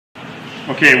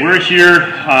Okay, we're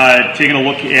here taking a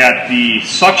look at the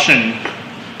suction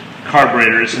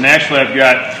carburetors, and actually I've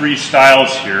got three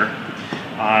styles here.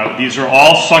 These are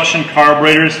all suction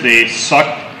carburetors. They suck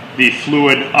the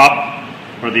fluid up,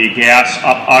 or the gas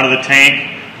up out of the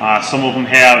tank. Some of them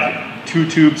have two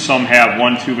tubes, some have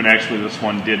one tube, and actually this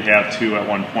one did have two at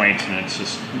one point, and it's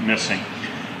just missing.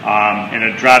 And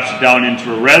it drops it down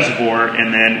into a reservoir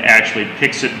and then actually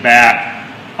picks it back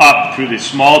up through the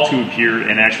small tube here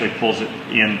and actually pulls it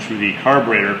in through the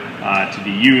carburetor to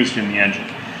be used in the engine.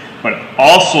 But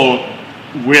also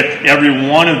with every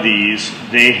one of these,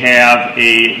 they have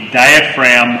a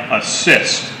diaphragm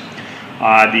assist.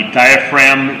 The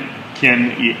diaphragm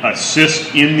can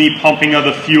assist in the pumping of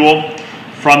the fuel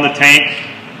from the tank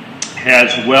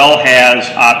as well as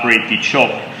operate the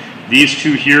choke. These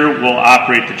two here will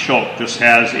operate the choke. This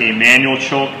has a manual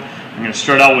choke. I'm going to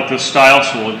start out with this style,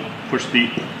 so we'll push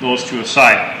those two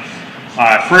aside.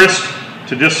 First,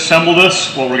 to disassemble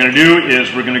this, what we're going to do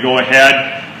is we're going to go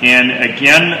ahead and,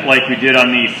 again, like we did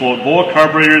on the float bowl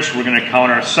carburetors, we're going to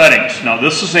count our settings. Now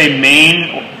this is a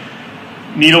main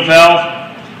needle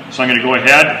valve, so I'm going to go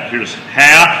ahead. Here's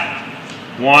half,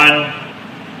 1,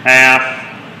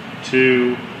 half,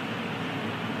 2,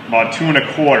 about 2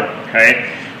 1/4,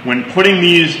 okay? When putting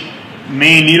these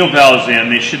main needle valves in,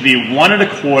 they should be 1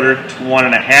 1/4 to 1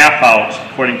 1/2 out,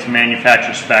 according to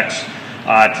manufacturer specs,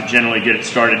 to generally get it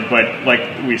started. But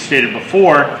like we stated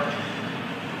before,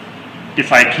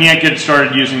 if I can't get it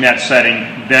started using that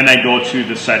setting, then I go to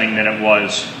the setting that it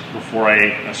was before I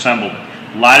assembled it.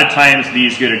 A lot of times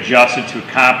these get adjusted to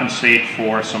compensate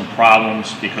for some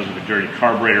problems because of a dirty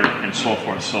carburetor and so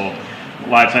forth. So a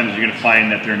lot of times you're going to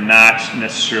find that they're not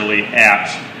necessarily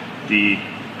at the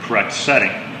correct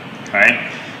setting.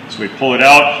 Okay, so we pull it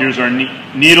out. Here's our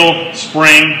needle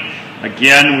spring.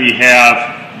 Again, we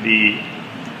have the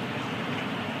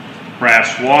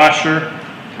brass washer.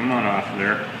 Come on off of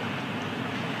there.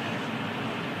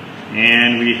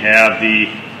 And we have the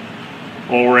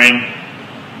O-ring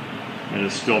that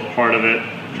is still part of it,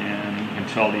 and you can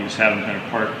tell these haven't been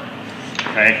apart.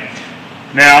 Okay,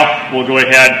 now we'll go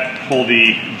ahead and pull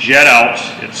the jet out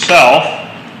itself.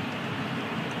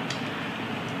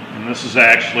 And this is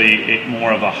actually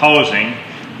more of a housing,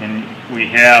 and we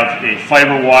have a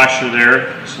fiber washer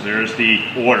there, so there's the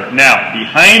order. Now,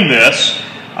 behind this,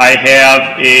 I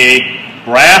have a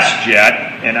brass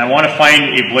jet, and I want to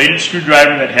find a bladed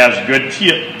screwdriver that has good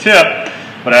tip,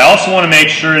 but I also want to make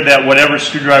sure that whatever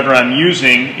screwdriver I'm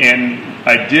using, and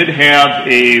I did have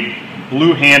a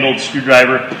blue-handled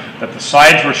screwdriver, that the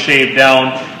sides were shaved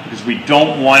down because we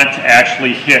don't want it to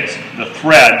actually hit the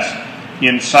threads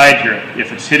inside here.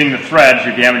 If it's hitting the threads,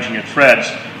 you're damaging the threads,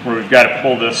 where we've got to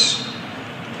pull this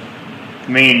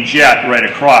main jet right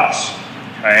across.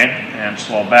 Okay, and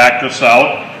so I'll back this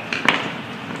out.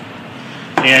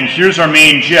 And here's our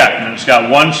main jet, and it's got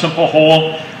one simple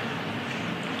hole.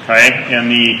 Okay,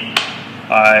 and the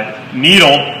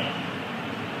needle,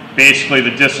 basically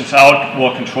the distance out,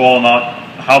 will control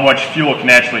how much fuel can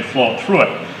actually flow through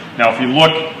it. Now if you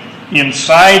look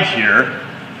inside here,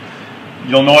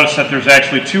 you'll notice that there's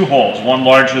actually two holes, one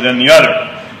larger than the other.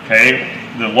 Okay,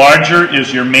 the larger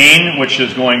is your main, which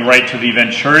is going right to the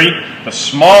venturi. The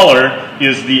smaller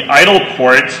is the idle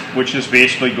port, which is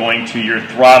basically going to your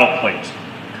throttle plate.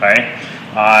 Okay,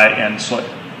 and so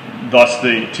thus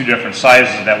the two different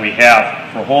sizes that we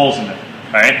have for holes in it.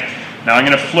 Okay, now I'm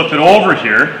going to flip it over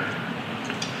here,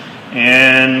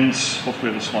 and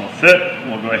hopefully this one will fit.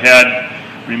 We'll go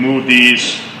ahead, remove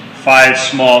these 5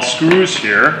 small screws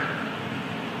here.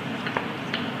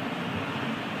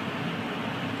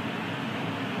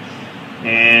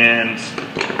 And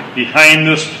behind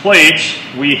this plate,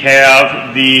 we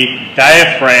have the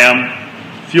diaphragm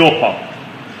fuel pump.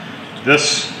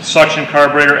 This suction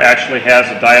carburetor actually has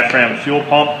a diaphragm fuel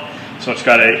pump. So it's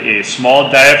got a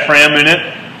small diaphragm in it,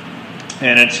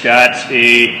 and it's got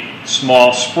a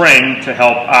small spring to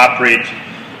help operate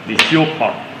the fuel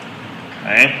pump.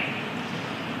 Okay?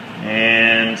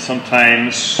 And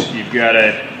sometimes you've got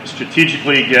to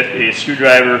strategically get a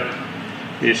screwdriver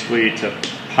basically to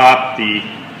pop the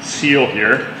seal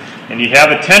here, and you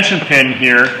have a tension pin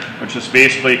here, which is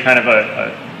basically kind of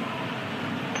a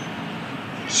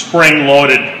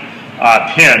spring-loaded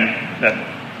pin that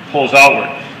pulls outward.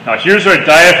 Now here's our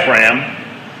diaphragm,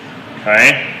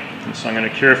 okay, and so I'm going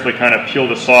to carefully kind of peel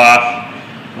this off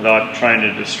without trying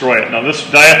to destroy it. Now this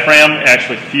diaphragm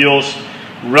actually feels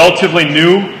relatively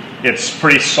new. It's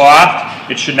pretty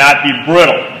soft. It should not be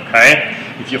brittle, okay?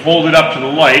 If you hold it up to the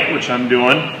light, which I'm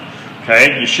doing,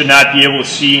 okay, you should not be able to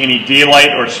see any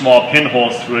daylight or small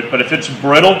pinholes through it, but if it's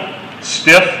brittle,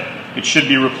 stiff, it should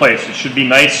be replaced. It should be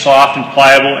nice, soft, and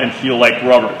pliable and feel like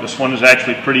rubber. This one is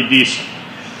actually pretty decent.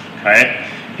 Okay.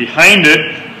 Behind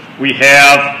it, we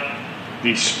have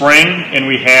the spring, and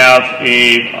we have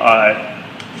a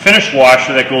finish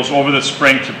washer that goes over the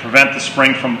spring to prevent the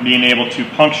spring from being able to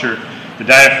puncture the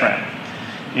diaphragm.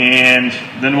 And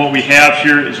then what we have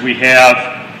here is we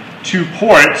have 2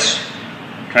 ports.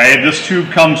 Okay, this tube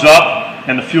comes up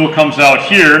and the fuel comes out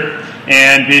here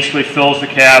and basically fills the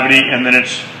cavity, and then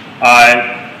it's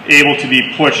able to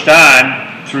be pushed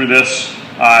on through this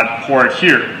port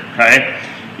here, okay,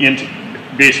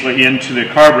 basically into the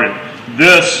carburetor.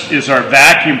 This is our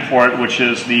vacuum port, which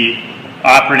is the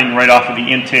operating right off of the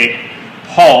intake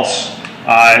pulse,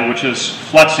 which is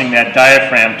flexing that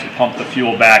diaphragm to pump the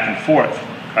fuel back and forth.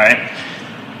 Okay.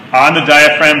 On the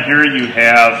diaphragm here, you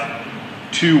have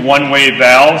 2 one-way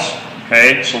valves.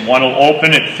 Okay, so one will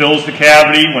open, it fills the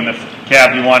cavity. When the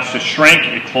cavity wants to shrink,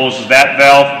 it closes that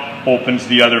valve, opens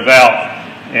the other valve,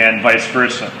 and vice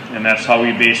versa. And that's how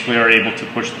we basically are able to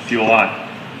push the fuel on.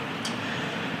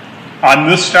 On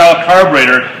this style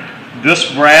carburetor,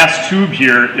 this brass tube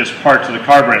here is part of the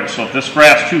carburetor. So if this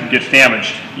brass tube gets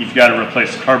damaged, you've got to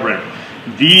replace the carburetor.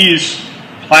 These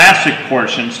plastic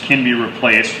portions can be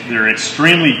replaced. They're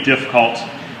extremely difficult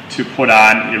to put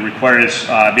on. It requires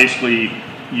basically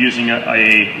using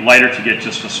a lighter to get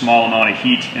just a small amount of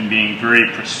heat and being very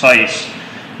precise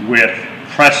with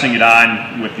pressing it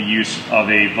on with the use of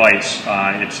a vise.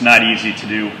 It's not easy to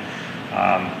do,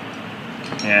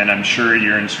 and I'm sure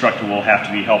your instructor will have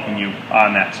to be helping you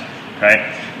on that. Okay,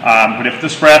 but if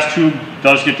this brass tube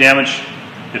does get damaged,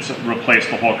 it's replace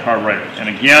the whole carburetor. And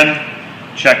again,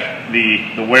 check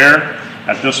the wear.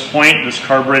 At this point, this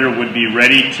carburetor would be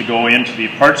ready to go into the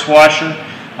parts washer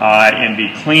and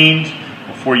be cleaned.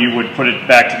 Before you would put it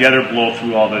back together, blow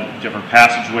through all the different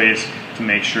passageways to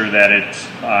make sure that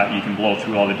you can blow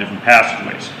through all the different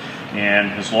passageways.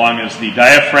 And as long as the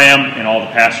diaphragm and all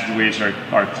the passageways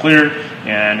are clear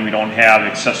and we don't have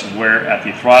excessive wear at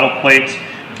the throttle plate,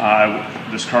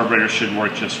 this carburetor should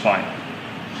work just fine.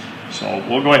 So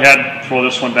we'll go ahead and throw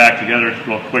this one back together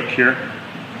real quick here.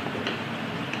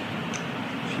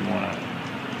 If you want to.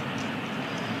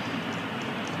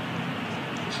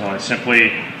 So I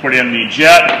simply put in the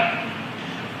jet.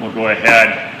 We'll go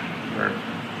ahead, put our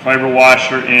fiber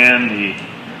washer in, the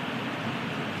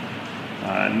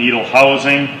needle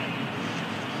housing.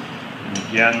 And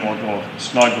again, we'll go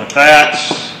snug with that.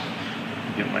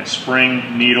 Get my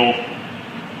spring, needle,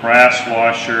 brass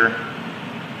washer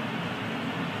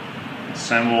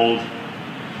assembled,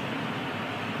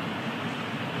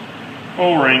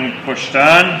 O-ring pushed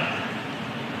on,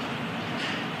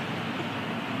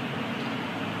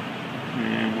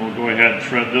 and we'll go ahead and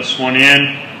thread this one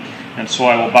in. And so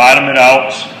I will bottom it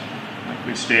out like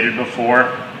we stated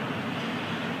before.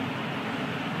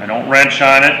 I don't wrench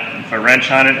on it. If I wrench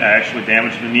on it, I actually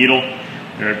damage the needle.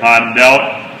 They're bottomed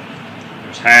out.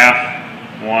 There's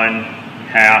half, one,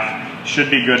 half.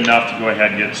 Should be good enough to go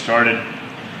ahead and get started.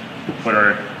 We'll put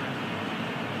our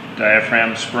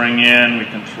diaphragm spring in. We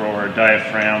can throw our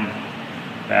diaphragm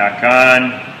back on.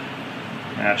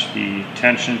 Match the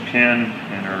tension pin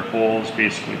and our holes,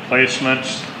 basically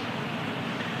placements.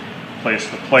 Place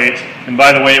the plate. And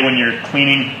by the way, when you're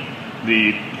cleaning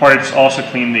the parts, also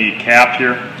clean the cap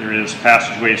here. There is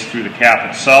passageways through the cap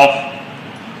itself.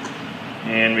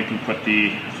 And we can put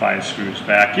the 5 screws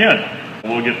back in.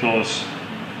 We'll get those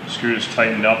screws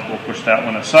tightened up. We'll push that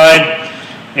one aside.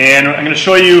 And I'm going to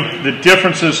show you the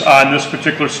differences on this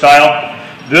particular style.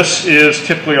 This is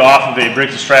typically off of a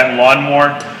Briggs & Stratton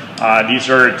lawnmower. These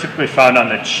are typically found on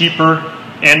the cheaper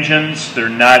engines. They're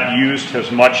not used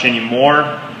as much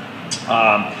anymore.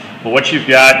 But what you've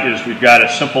got is we've got a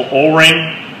simple O-ring.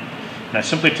 And I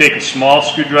simply take a small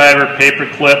screwdriver, paper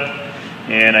clip,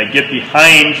 and I get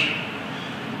behind.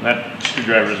 That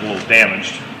screwdriver is a little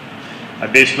damaged. I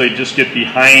basically just get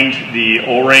behind the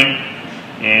O-ring,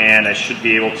 and I should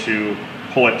be able to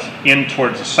pull it in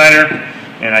towards the center,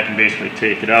 and I can basically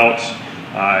take it out.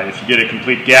 If you get a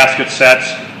complete gasket set,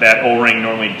 that O-ring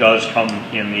normally does come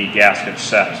in the gasket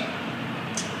set.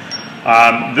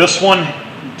 This one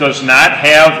does not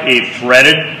have a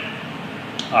threaded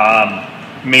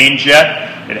main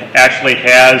jet. It actually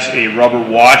has a rubber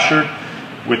washer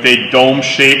with a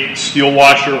dome-shaped steel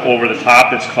washer over the top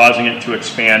that's causing it to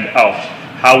expand out.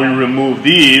 How we remove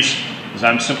these is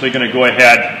I'm simply going to go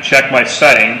ahead and check my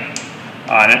setting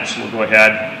on it. So we'll go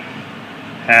ahead,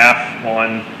 half,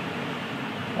 1,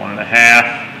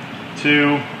 1.5,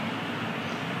 2,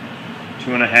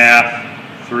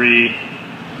 2.5, 3,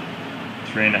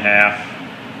 3.5,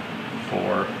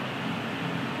 4,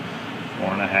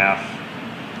 4.5,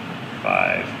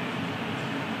 5,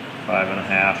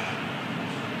 5.5,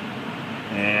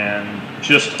 and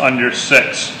just under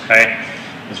 6, okay,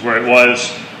 is where it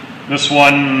was. This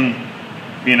one,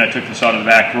 being I took this out of the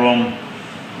back room,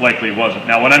 likely wasn't.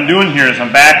 Now what I'm doing here is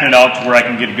I'm backing it out to where I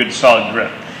can get a good solid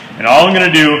grip. And all I'm going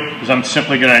to do is I'm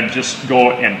simply going to just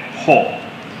go and pull.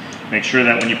 Make sure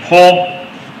that when you pull,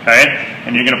 okay,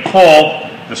 and you're going to pull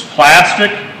this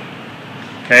plastic,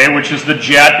 okay, which is the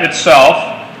jet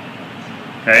itself.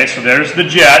 Okay, so there's the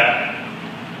jet.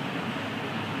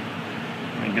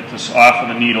 Let me get this off of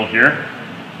the needle here.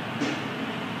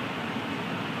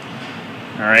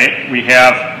 All right, we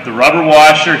have the rubber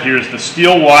washer. Here's the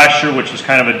steel washer, which is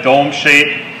kind of a dome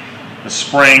shape, the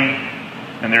spring,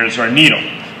 and there's our needle.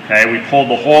 Okay, we pulled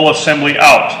the whole assembly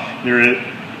out.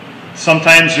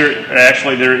 Sometimes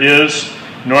there is,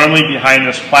 normally behind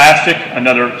this plastic,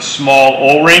 another small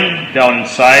O-ring down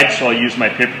inside, so I'll use my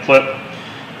paper clip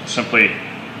to simply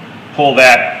pull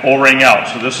that O-ring out.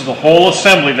 So this is the whole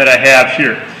assembly that I have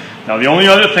here. Now the only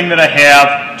other thing that I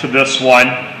have to this one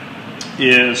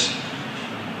is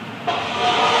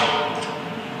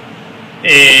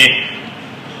a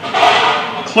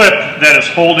clip that is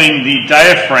holding the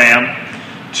diaphragm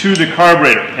to the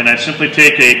carburetor, and I simply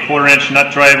take a 1/4-inch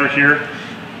nut driver here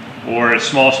or a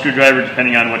small screwdriver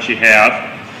depending on what you have,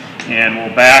 and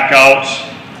we'll back out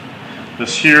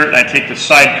this here, and I take the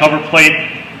side cover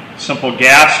plate, simple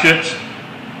gasket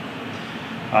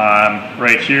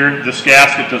right here. This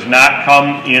gasket does not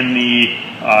come in the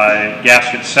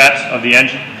gasket set of the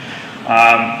engine,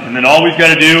 and then all we've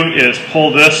got to do is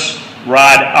pull this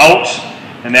rod out,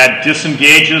 and that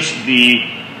disengages the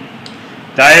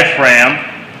diaphragm.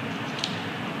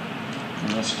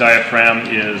 And this diaphragm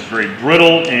is very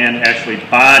brittle and actually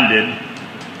bonded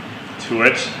to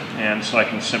it, and so I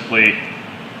can simply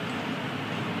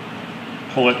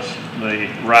pull the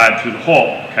rod through the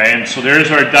hole. Okay, and so there's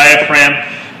our diaphragm.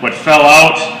 What fell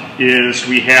out is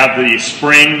we have the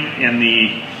spring and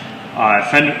the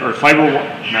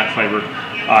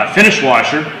finish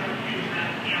washer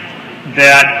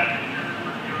that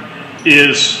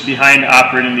is behind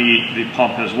operating the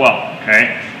pump as well.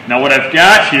 Okay. Now what I've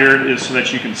got here is, so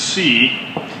that you can see,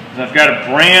 is I've got a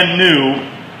brand new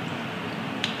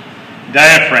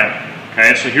diaphragm.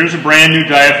 Okay, so here's a brand new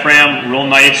diaphragm, real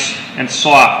nice and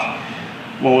soft.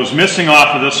 What was missing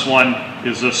off of this one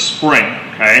is this spring.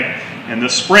 Okay, and the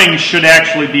spring should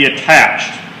actually be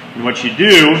attached. And what you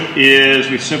do is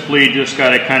we simply just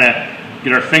got to kind of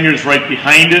get our fingers right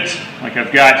behind it, like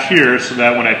I've got here, so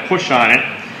that when I push on it,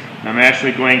 I'm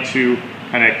actually going to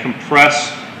kind of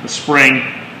compress the spring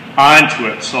onto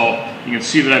it. So you can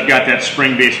see that I've got that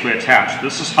spring basically attached.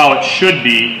 This is how it should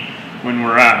be when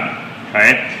we're on.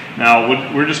 Okay. Now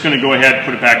we're just going to go ahead and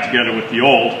put it back together with the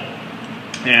old.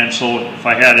 And so if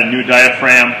I had a new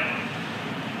diaphragm,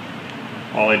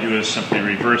 all I do is simply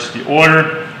reverse the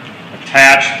order,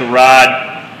 attach the rod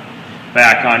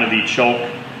back onto the choke,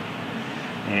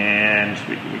 and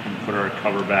we can put our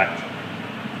cover back,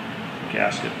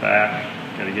 gasket back.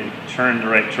 Got to get it turned the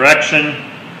right direction.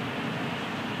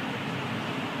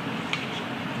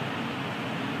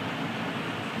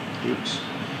 Oops.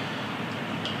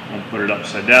 We'll put it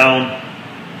upside down,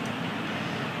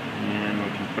 and we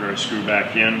can put our screw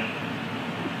back in.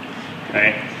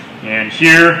 Okay, and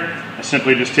here I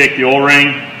simply just take the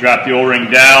O-ring, drop the O-ring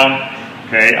down.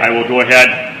 Okay, I will go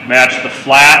ahead, match the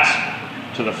flat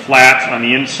to the flat on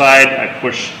the inside. I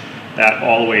push that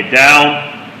all the way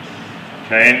down.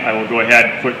 Okay, I will go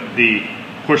ahead,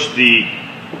 push the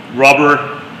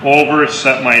rubber over,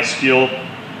 set my steel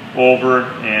over,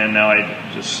 and now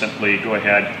I just simply go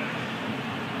ahead,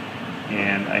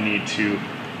 and I need to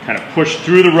kind of push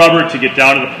through the rubber to get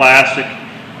down to the plastic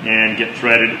and get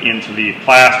threaded into the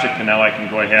plastic, and now I can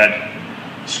go ahead,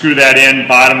 screw that in,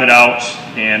 bottom it out,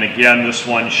 and again this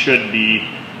one should be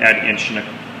at 1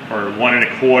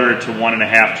 1/4 to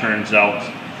 1.5 turns out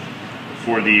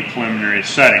for the preliminary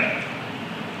setting.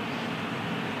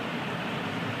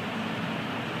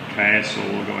 Okay, so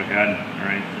we'll go ahead, all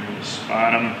right, there's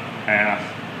bottom, half,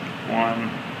 1,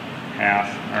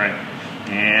 half, all right.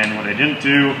 And what I didn't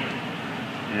do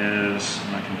is,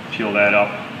 I can peel that up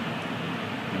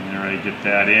and already get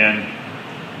that in.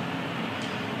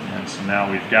 And so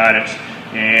now we've got it.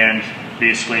 And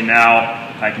basically now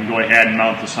I can go ahead and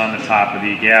mount this on the top of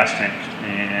the gas tank.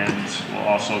 And we'll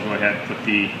also go ahead and put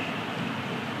the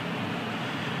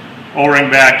O-ring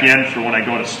back in for when I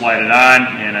go to slide it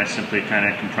on, and I simply kind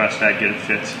of compress that, get it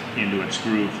fit into its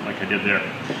groove like I did there.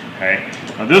 Okay.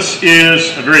 Now this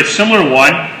is a very similar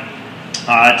one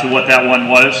to what that one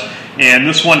was, and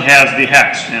this one has the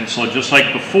hex, and so just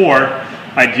like before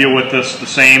I deal with this the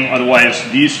same, otherwise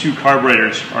these two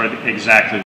carburetors are exactly